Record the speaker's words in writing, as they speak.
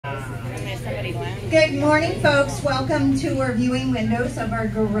Good morning, folks. Welcome to our viewing windows of our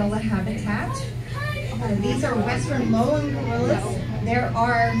gorilla habitat. These are western lowland gorillas. There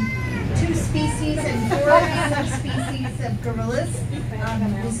are 2 species and 4 subspecies of gorillas.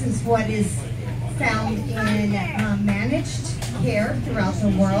 This is what is found in managed care throughout the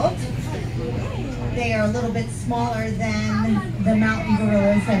world. They are a little bit smaller than the mountain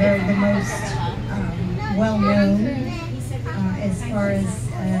gorillas that are the most well-known as far as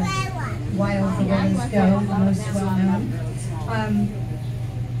wild gorillas go, the most well-known.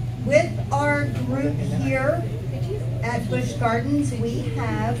 With our group here at Busch Gardens, we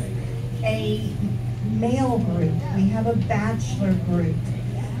have a male group. We have a bachelor group.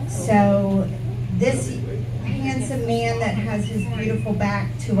 So this handsome man that has his beautiful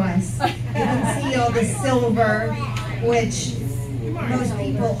back to us, you can see all the silver, which most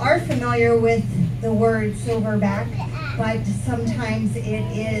people are familiar with the word silverback, but sometimes it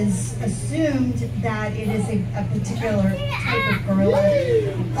is assumed that it is a particular type of gorilla.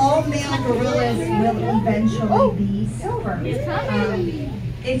 All male gorillas will eventually be silver.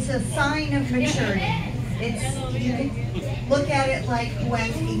 It's a sign of maturity. You can look at it like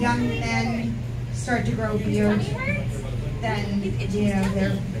when young men start to grow beard, then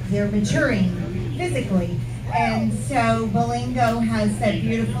they're maturing physically. And so Bolingo has that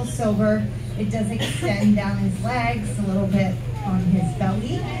beautiful silver. It does extend down his legs, a little bit on his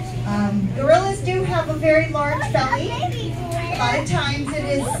belly. Gorillas do have a very large belly. A lot of times it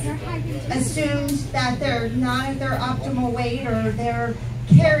is assumed that they're not at their optimal weight or they're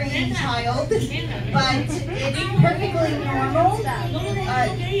carrying child, but it's perfectly normal.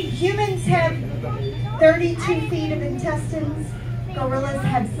 Humans have 32 feet of intestines. Gorillas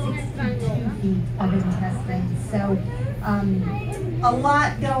have 62 feet of intestines. So a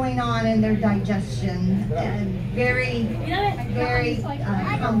lot going on in their digestion, and very, very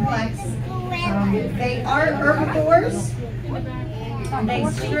complex. They are herbivores. They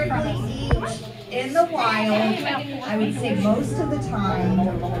strictly eat in the wild, I would say most of the time,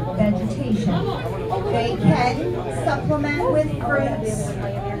 vegetation. They can supplement with fruits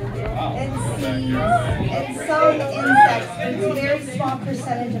and seeds and some insects, but it's a very small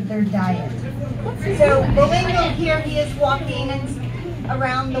percentage of their diet. So Bolingo here, he is walking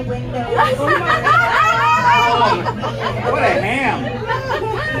around the window. What a ham!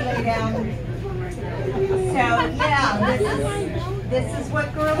 Lay down. So yeah, this is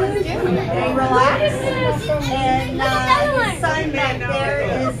what gorillas do. They relax, and the sign back there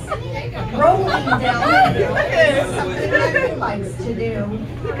is rolling down. It's something that he likes to do.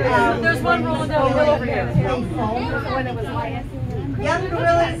 There's one rolling down over here. When it was young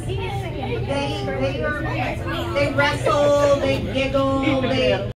gorillas, they wrestle, they giggle, they